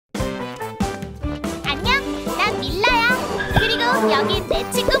내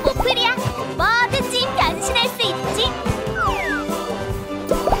친구 모플이야. 뭐든지 변신할 수 있지.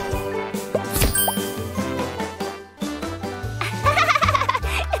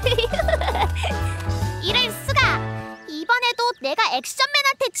 이럴 수가. 이번에도 내가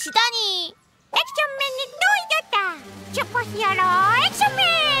액션맨한테 지다니. 액션맨이 또 이겼다. 슈퍼히어로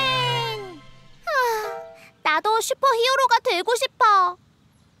액션맨. 나도 슈퍼히어로가 되고 싶어. 아,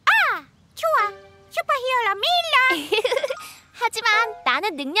 좋아. 슈퍼히어로 밀러. 하지만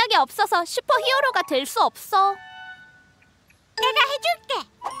나는 능력이 없어서 슈퍼히어로가 될 수 없어. 내가 해줄게.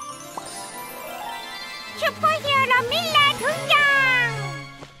 슈퍼히어로 밀러 등장.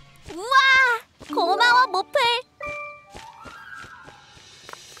 우와, 고마워 모플.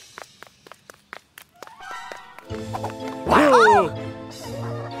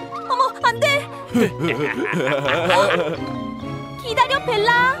 어머, 안 돼. 기다려,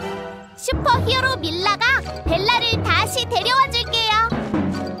 벨라. 슈퍼히어로 밀라가 벨라를 다시 데려와 줄게요.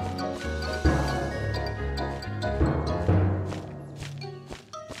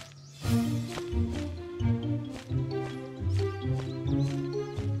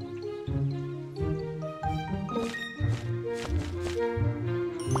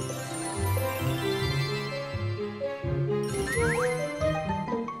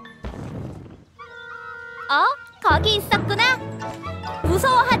 거기 있었구나.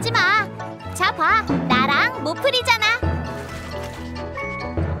 무서워하지 마. 자, 봐. 나랑 모플이잖아.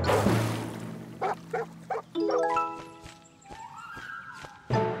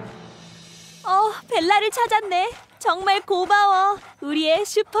 벨라를 찾았네. 정말 고마워. 우리의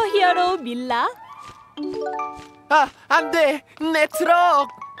슈퍼히어로 밀라. 아, 안 돼. 내 트럭.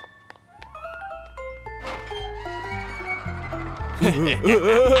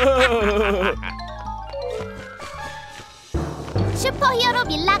 슈퍼히어로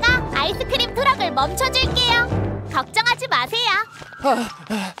밀라가 아이스크림 트럭을 멈춰줄게요. 걱정하지 마세요.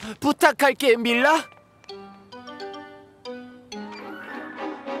 부탁할게, 밀라.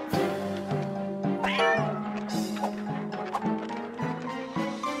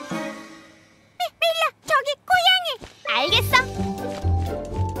 밀라, 저기 고양이. 알겠어.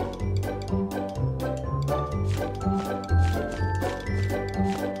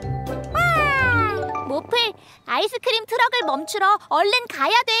 모플, 아이스크림 트럭을 멈추러 얼른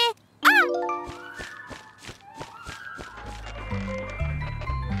가야 돼.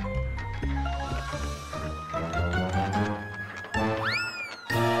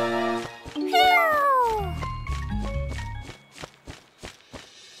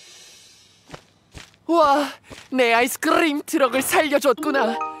 와, 내 아이스크림 트럭을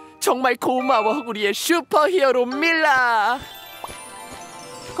살려줬구나. 정말 고마워, 우리의 슈퍼히어로 밀라.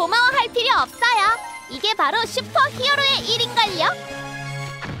 고마워할 필요 없어요. 이게 바로 슈퍼히어로의 일인걸요.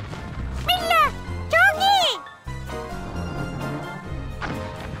 밀라, 저기!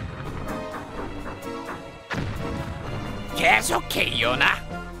 계속해, 요나.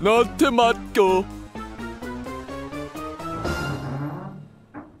 나한테 맡겨.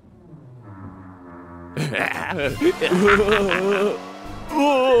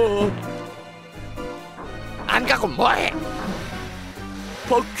 안 가고 뭐해?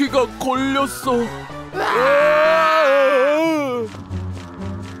 바퀴가 걸렸어.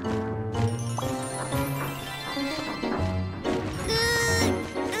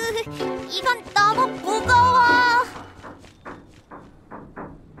 이건 너무 무거워.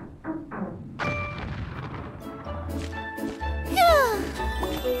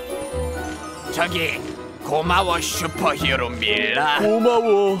 저기, 고마워 슈퍼히어로 밀라.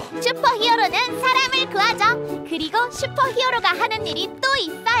 고마워. 슈퍼히어로는 사람을 구하죠. 그리고 슈퍼히어로가 하는 일이 또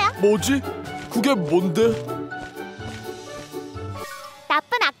있어요. 뭐지? 그게 뭔데?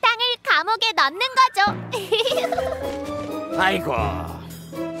 나쁜 악당을 감옥에 넣는 거죠. 아이고.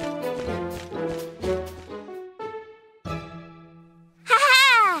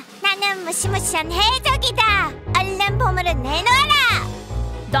 하하! 나는 무시무시한 해적이다. 얼른 보물을 내놓아라.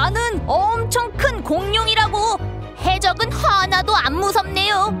 나는 엄청 큰 공룡이라고. 해적은 하나도 안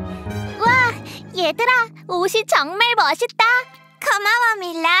무섭네요. 와, 얘들아, 옷이 정말 멋있다. 고마워,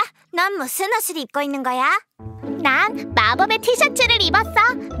 밀라. 넌 무슨 옷을 입고 있는 거야? 난 마법의 티셔츠를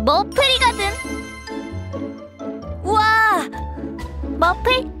입었어. 모플이거든. 우와!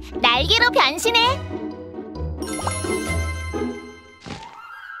 모플, 날개로 변신해.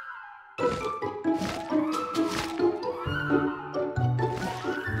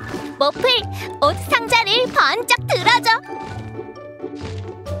 모플, 옷 상자를 번쩍 들어줘.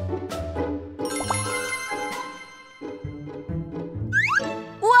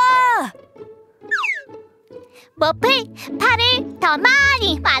 우와! 모플, 팔을 더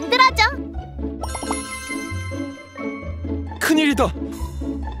많이 만들어줘. 큰일이다.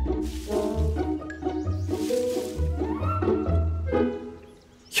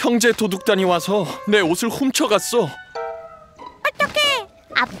 형제 도둑단이 와서 내 옷을 훔쳐갔어. 어떡해!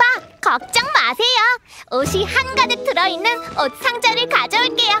 아빠, 걱정 마세요. 옷이 한가득 들어있는 옷 상자를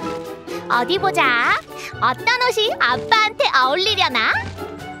가져올게요. 어디 보자. 어떤 옷이 아빠한테 어울리려나?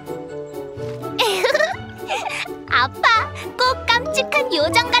 아빠, 꼭 깜찍한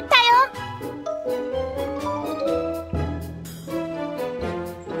요정 같아요.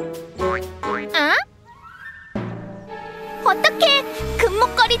 응? 어떡해!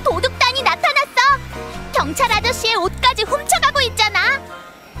 금목걸이 도둑단이 나타났어! 경찰 아저씨의 옷까지 훔쳐가고 있잖아!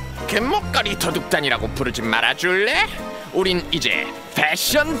 금목걸이 도둑단이라고 부르지 말아줄래? 우린 이제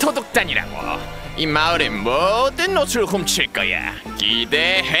패션 도둑단이라고. 이 마을의 모든 옷을 훔칠 거야.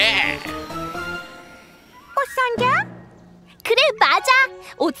 기대해. 옷상자? 그래, 맞아!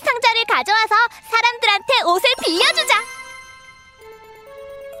 옷상자를 가져와서 사람들한테 옷을 빌려주자!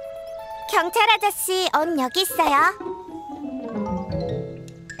 경찰 아저씨, 옷 여기 있어요.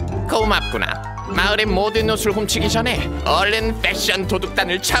 고맙구나. 마을의 모든 옷을 훔치기 전에 얼른 패션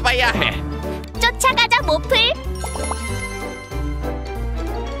도둑단을 잡아야 해. 쫓아가자, 모플!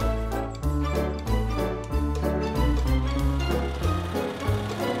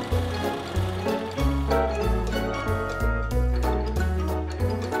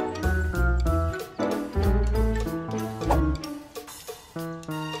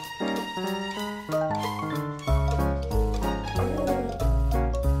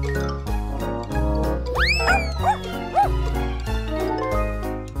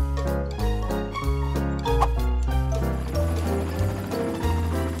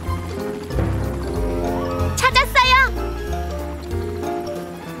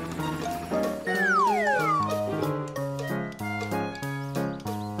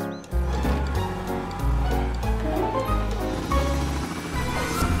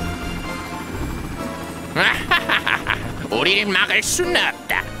 우리를 막을 수는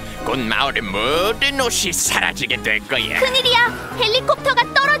없다. 곧 마을의 모든 옷이 사라지게 될 거야. 큰일이야!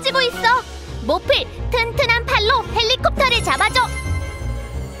 헬리콥터가 떨어지고 있어! 모플, 튼튼한 팔로 헬리콥터를 잡아줘!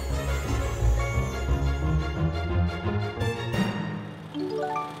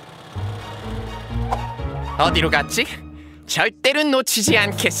 어디로 갔지? 절대로 놓치지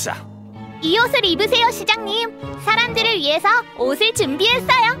않겠어. 이 옷을 입으세요, 시장님. 사람들을 위해서 옷을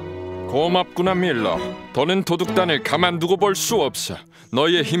준비했어요. 고맙구나, 밀러. 더는 도둑단을 가만두고 볼 수 없어.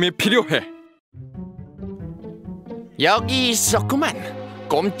 너의 힘이 필요해. 여기 있었구만.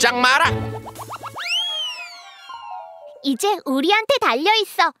 꼼짝 마라. 이제 우리한테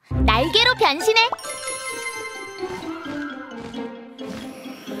달려있어. 날개로 변신해.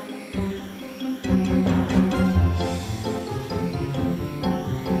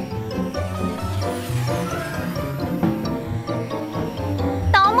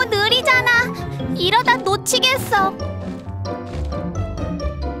 너무 느리잖아. 이러다 놓치겠어.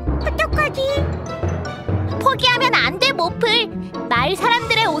 어떡하지? 포기하면 안 돼, 모플. 마을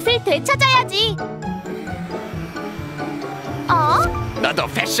사람들의 옷을 되찾아야지. 너도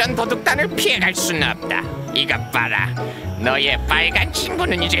패션 도둑단을 피해갈 수는 없다. 이것 봐라. 너의 빨간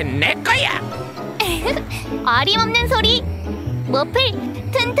친구는 이제 내 거야. 어림없는 소리. 모플,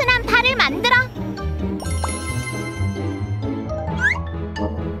 튼튼한 팔을 만들어.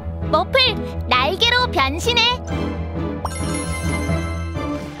 모플, 날개로 변신해.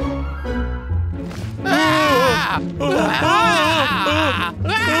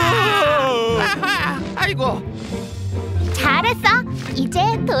 아이고. 잘했어. 이제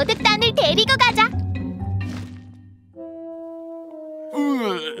도둑단을 데리고 가자.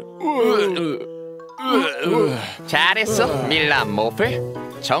 잘했어, 밀라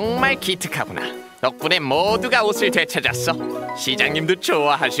모플. 정말 기특하구나. 덕분에 모두가 옷을 되찾았어. 시장님도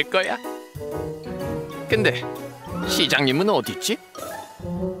좋아하실 거야. 근데 시장님은 어딨지?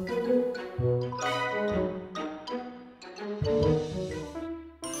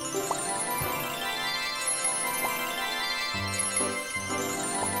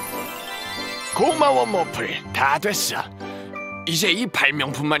 고마워, 모플. 다 됐어. 이제 이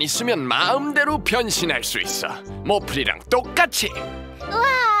발명품만 있으면 마음대로 변신할 수 있어. 모플이랑 똑같이.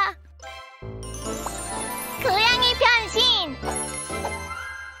 우와! 고양이 변신!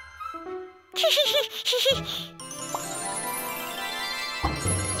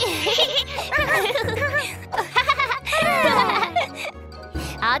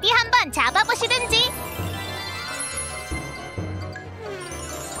 어디 한번 잡아보시든지.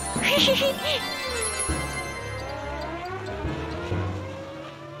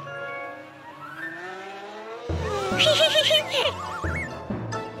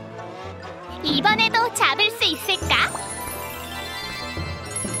 이번에도 잡을 수 있을까?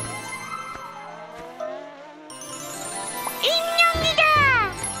 인형이다!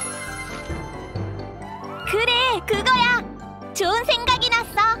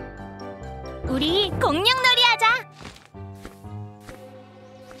 우리 공룡놀이 하자.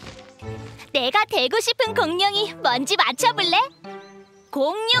 내가 되고 싶은 공룡이 뭔지 맞춰볼래?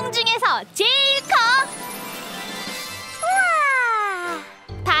 공룡 중에서 제일 커. 우와!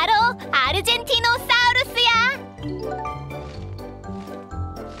 바로 아르젠티노사우루스야.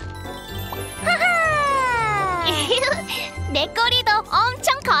 하하! 내 꼬리도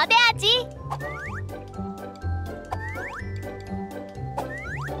엄청 거대하지.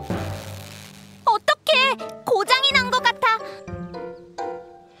 어떡해, 고장이 난 것 같아.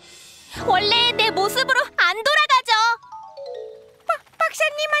 원래 내 모습으로 안 돌아가죠.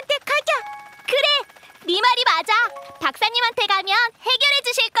 박사님한테 가자. 그래, 네 말이 맞아. 박사님한테 가면 해결해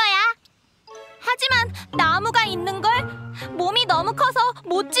주실 거야. 하지만 나무가 있는 걸 몸이 너무 커서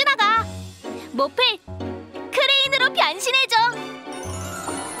못 지나가. 모플, 크레인으로 변신해줘.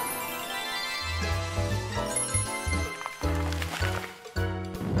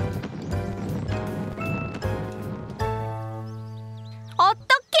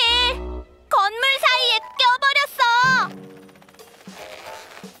 어떡해! 건물 사이에 껴버렸어!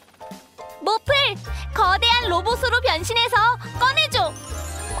 모플, 거대한 로봇으로 변신해서 꺼내줘!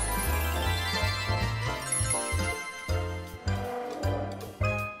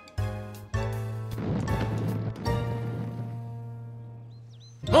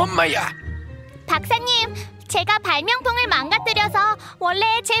 엄마야! 박사님, 제가 발명품을 망가뜨려서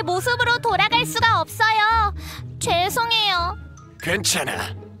원래 제 모습으로 돌아갈 수가 없어요. 죄송해요.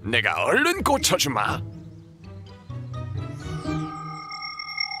 괜찮아. 내가 얼른 고쳐주마.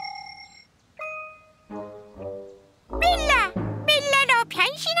 밀라로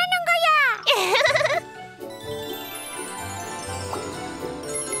변신하는 거야.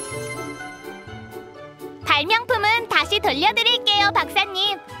 발명품은 다시 돌려드릴게요,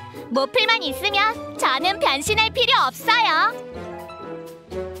 박사님. 모플만 있으면 저는 변신할 필요 없어요.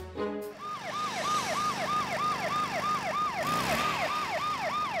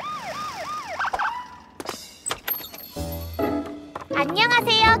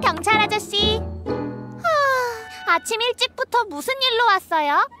 안녕하세요, 경찰 아저씨. 아침 일찍부터 무슨 일로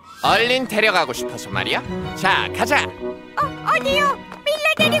왔어요? 얼른 데려가고 싶어서 말이야. 자, 가자. 어디요?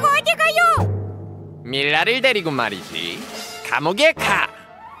 밀라 데리고 어디 가요? 밀라를 데리고 말이지. 감옥에 가.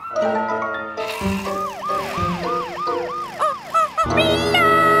 밀라!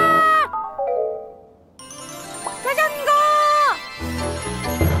 자전거!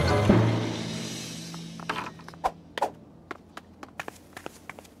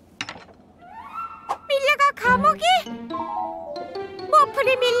 밀라가 감옥에? 모플이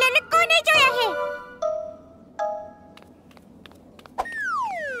밀라를 꺼내줘야 해.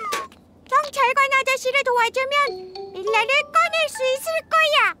 경찰관 아저씨를 도와주면 밀라를 꺼낼 수 있을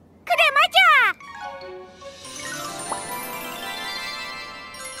거야. 그래, 맞아.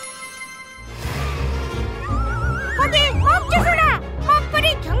 거기 멈춰서라. 모플이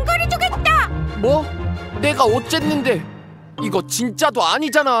경고를 주겠다. 뭐? 내가 어쨌는데? 이거 진짜도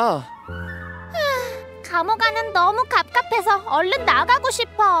아니잖아. 감옥 안은 너무 갑갑해서 얼른 나가고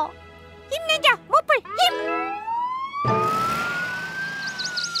싶어. 힘내자, 모플, 힘!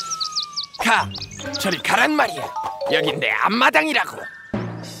 가! 저리 가란 말이야. 여긴 내 앞마당이라고.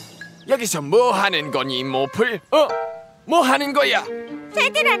 여기서 뭐 하는 거니, 모플? 뭐 하는 거야?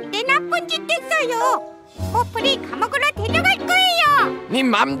 쟤들한테 나쁜 짓 했어요. 모플이 감옥으로 데려갈 거예요. 네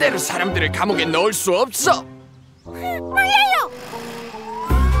맘대로 사람들을 감옥에 넣을 수 없어. 몰라요.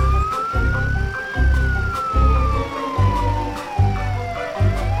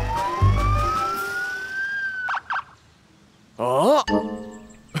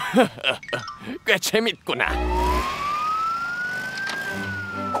 꽤 재밌구나.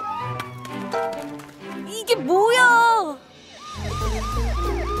 이게 뭐야?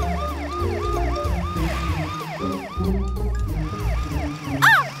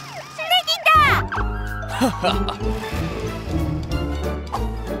 쓰레기다!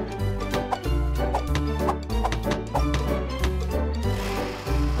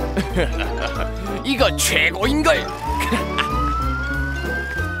 이거 최고인걸.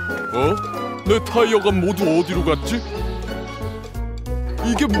 내 타이어가 모두 어디로 갔지?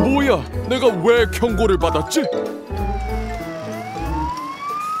 이게 뭐야? 내가 왜 경고를 받았지?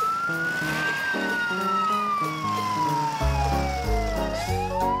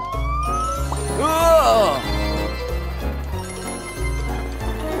 으아!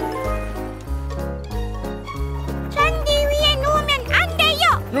 잔디 위에 누우면 안 돼요.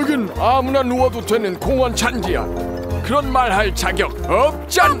 여긴 아무나 누워도 되는 공원 잔디야. 그런 말 할 자격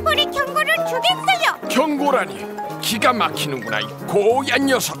없잖. 모플이 경고를 주겠어요. 경고라니. 기가 막히는구나, 이 고얀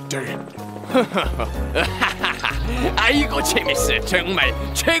녀석들. 아이고 재밌어. 정말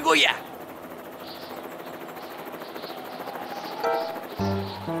최고야.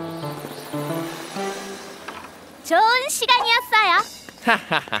 시간이었어요.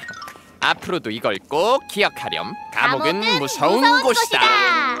 하하하. 앞으로도 이걸 꼭 기억하렴. 감옥은 무서운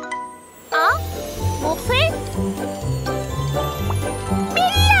곳이다. 모플?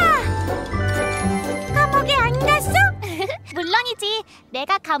 밀라! 감옥에 안 갔어? 물론이지.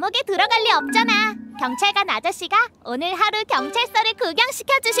 내가 감옥에 들어갈 리 없잖아. 경찰관 아저씨가 오늘 하루 경찰서를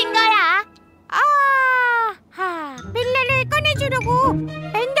구경시켜 주신 거야. 밀라를 꺼내주려고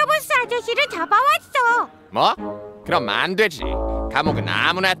밴더버스 아저씨를 잡아왔어. 뭐? 그럼 안 되지. 감옥은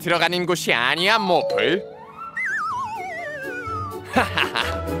아무나 들어가는 곳이 아니야, 모플.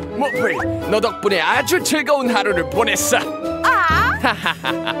 하하하. 모플, 너 덕분에 아주 즐거운 하루를 보냈어.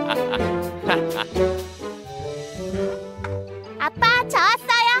 아빠, 저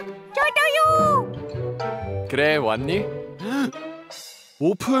왔어요. 저도요. 그래, 왔니?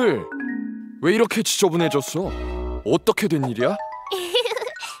 모플, 왜 이렇게 지저분해졌어? 어떻게 된 일이야?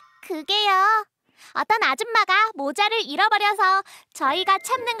 그게요. 어떤 아줌마가 모자를 잃어버려서 저희가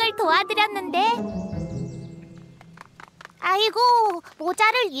찾는 걸 도와드렸는데, 아이고,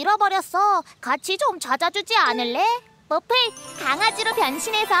 모자를 잃어버렸어. 같이 좀 찾아주지 않을래? 모플, 강아지로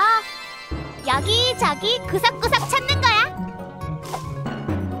변신해서 여기저기 구석구석 찾는 거야.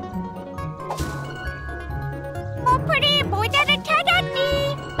 모플이 모자를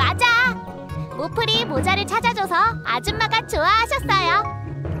찾았지. 맞아. 모플이 모자를 찾아줘서 아줌마가 좋아하셨어요.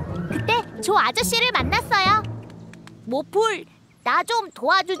 그때 조 아저씨를 만났어요. 모플, 나 좀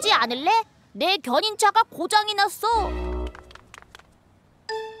도와주지 않을래? 내 견인차가 고장이 났어.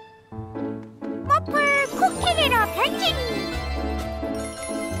 모플 코끼리로 변신!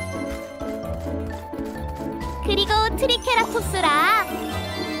 그리고 트리케라톱스랑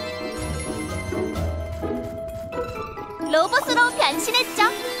로봇으로 변신했죠.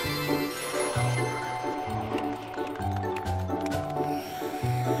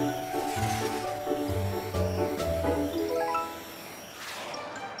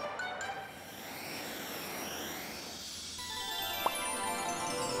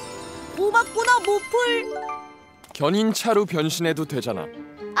 고맙구나, 모플. 견인차로 변신해도 되잖아. 그렇죠.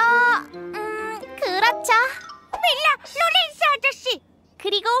 밀라, 로렌스 아저씨.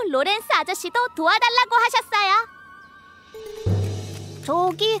 그리고 로렌스 아저씨도 도와달라고 하셨어요.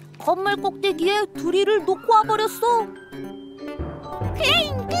 저기 건물 꼭대기에 두리를 놓고 와버렸어.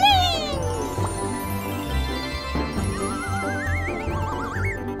 클레인, 클레인.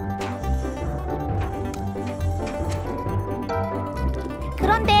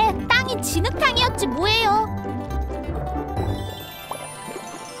 그런데 땅이 진흙탕이었지 뭐예요.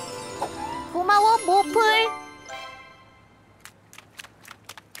 고마워, 모플.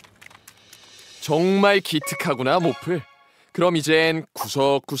 정말 기특하구나, 모플. 그럼 이젠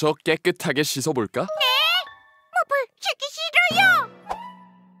구석구석 깨끗하게 씻어볼까? 모플, 씻기 싫어요.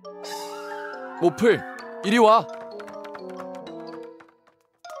 모플, 이리 와.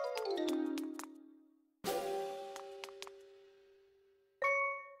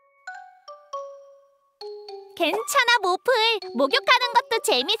 괜찮아, 모플. 목욕하는 것도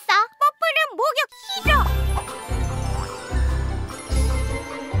재밌어. 모플은 목욕 싫어.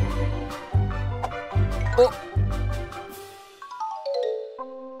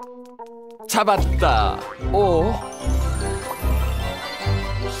 잡았다.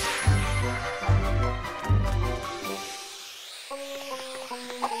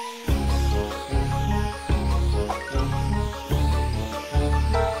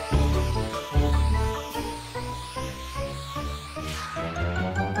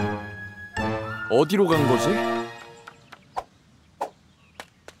 어디로 간 거지?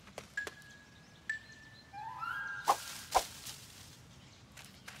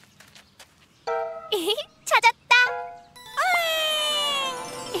 찾았다.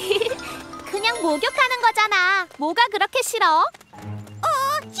 그냥 목욕하는 거잖아. 뭐가 그렇게 싫어?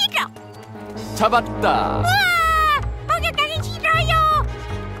 싫어. 잡았다. 목욕하기 싫어요.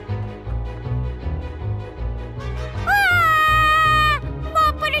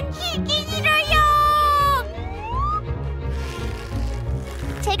 모플은 쉬기 싫어요.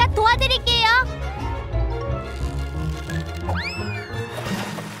 제가 도와드릴게요.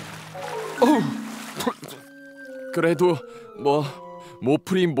 그래도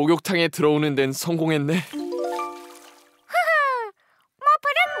모플이 목욕탕에 들어오는 데는 성공했네.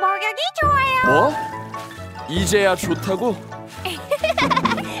 모플은 목욕이 좋아요. 뭐? 이제야 좋다고?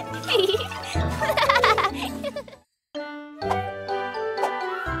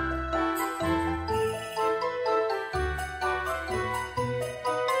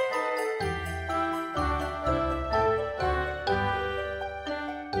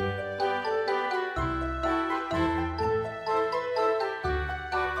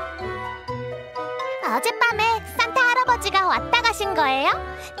 어젯밤에 산타 할아버지가 왔다 가신 거예요?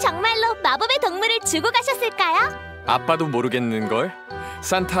 정말로 마법의 동물을 주고 가셨을까요? 아빠도 모르겠는걸?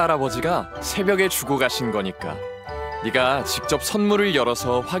 산타 할아버지가 새벽에 주고 가신 거니까. 네가 직접 선물을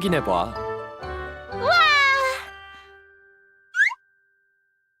열어서 확인해봐. 우와!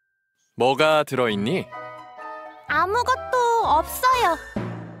 뭐가 들어있니? 아무것도 없어요.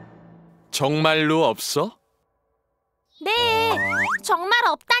 정말로 없어? 네, 정말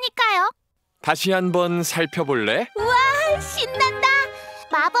없다니까요. 다시 한번 살펴볼래? 우와, 신난다.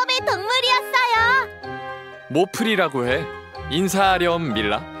 마법의 동물이었어요. 모플이라고 해. 인사하렴,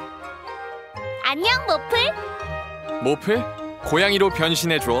 밀라. 안녕, 모플. 모플, 고양이로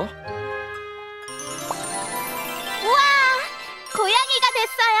변신해줘. 우와, 고양이가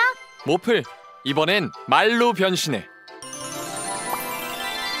됐어요. 모플, 이번엔 말로 변신해.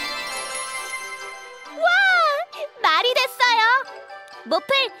 우와, 말이 됐어요. 모플,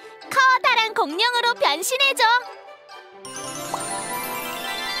 커다란 공룡으로 변신해줘.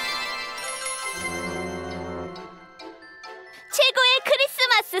 최고의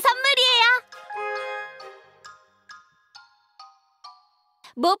크리스마스 선물이에요.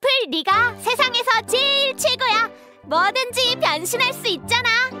 모플, 네가 세상에서 제일 최고야. 뭐든지 변신할 수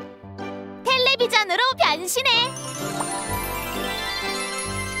있잖아. 텔레비전으로 변신해.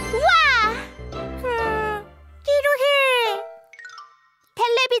 우와! 싫어해.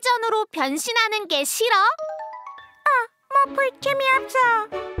 텔레비전으로 변신하는 게 싫어? 모플 재미없어.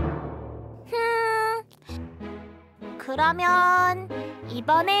 그러면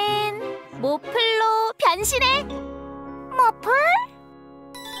이번엔 모플로 변신해. 모플?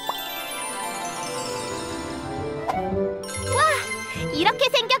 와, 이렇게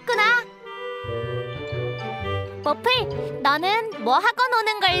생겼구나. 모플, 너는 뭐 하고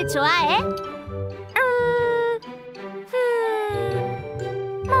노는 걸 좋아해?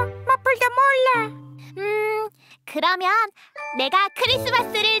 모플도 몰라. 그러면 내가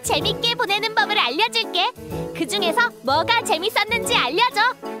크리스마스를 재밌게 보내는 법을 알려줄게. 그 중에서 뭐가 재밌었는지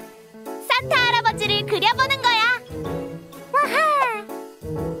알려줘. 산타 할아버지를 그려보는 거야. 와하!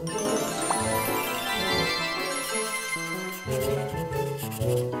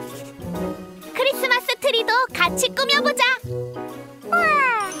 크리스마스 트리도 같이 꾸며보자.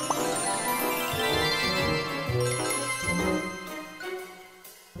 우와!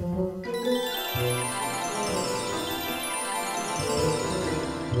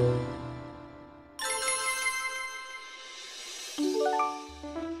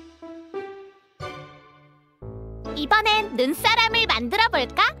 이번엔 눈사람을 만들어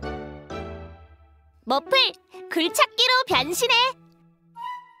볼까? 모플, 굴착기로 변신해.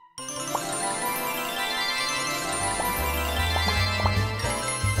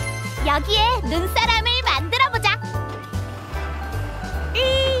 여기에 눈사람을 만들어 보자.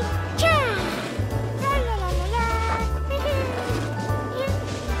 이차!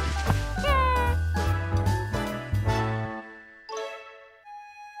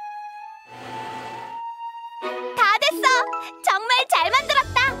 다 됐어! 정말 잘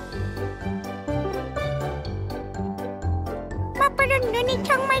만들었다! 모플은 눈이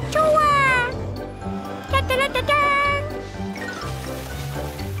정말 좋아! 짜자자자잔!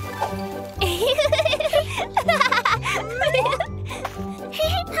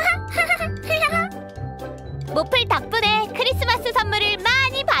 모플 덕분에 크리스마스 선물을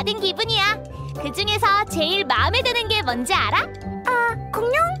많이 받은 기분이야. 그 중에서 제일 마음에 드는 게 뭔지 알아?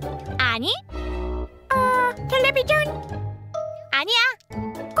 공룡? 아니. 텔레비전? 아니야.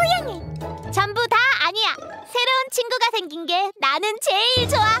 고양이? 전부 다 아니야. 새로운 친구가 생긴 게 나는 제일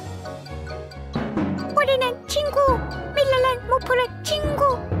좋아. 우리는 친구. 밀랄란 모플은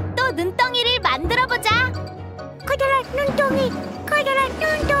친구. 또 눈덩이를 만들어보자. 커다란 눈덩이, 커다란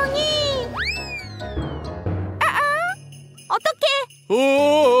눈덩이. 어떡해?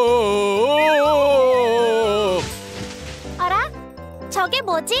 어라? 저게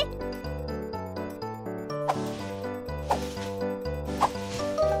뭐지?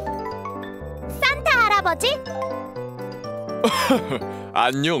 산타 할아버지?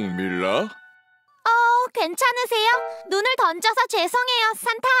 안녕, 밀라. 괜찮으세요? 눈을 던져서 죄송해요,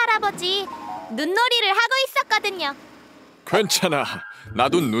 산타 할아버지. 눈놀이를 하고 있었거든요. 괜찮아.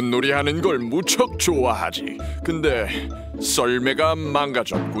 나도 눈놀이 하는 걸 무척 좋아하지. 근데 썰매가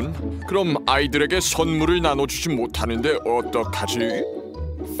망가졌군. 그럼 아이들에게 선물을 나눠주지 못하는데 어떡하지?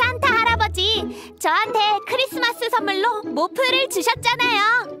 산타 할아버지, 저한테 크리스마스 선물로 모플을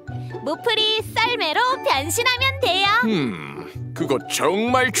주셨잖아요. 모플이 썰매로 변신하면 돼요. 그거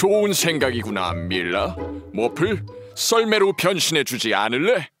정말 좋은 생각이구나, 밀라. 모플, 썰매로 변신해주지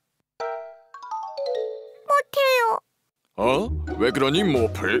않을래? 못해요. 왜 그러니,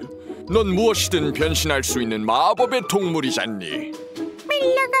 모플? 넌 무엇이든 변신할 수 있는 마법의 동물이잖니.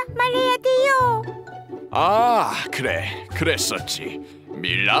 밀라가 말해야 돼요. 아, 그래, 그랬었지.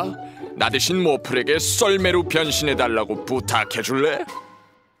 밀라, 나 대신 모플에게 썰매로 변신해달라고 부탁해줄래?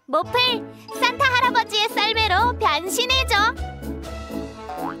 모플, 산타 할아버지의 썰매로 변신해줘.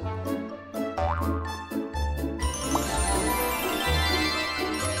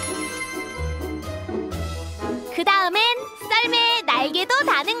 그 다음엔 썰매에 날개도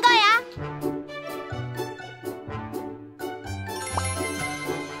다는 거야.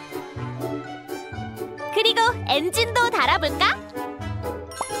 그리고 엔진도 달아볼까?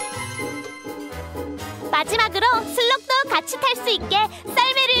 마지막으로 슬록도 같이 탈 수 있게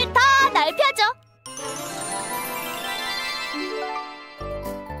썰매를 더 넓혀줘.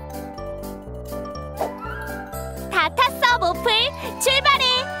 다 탔어, 모플.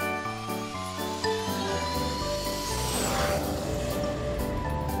 출발해.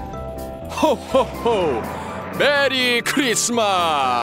 호호호! 메리 크리스마스!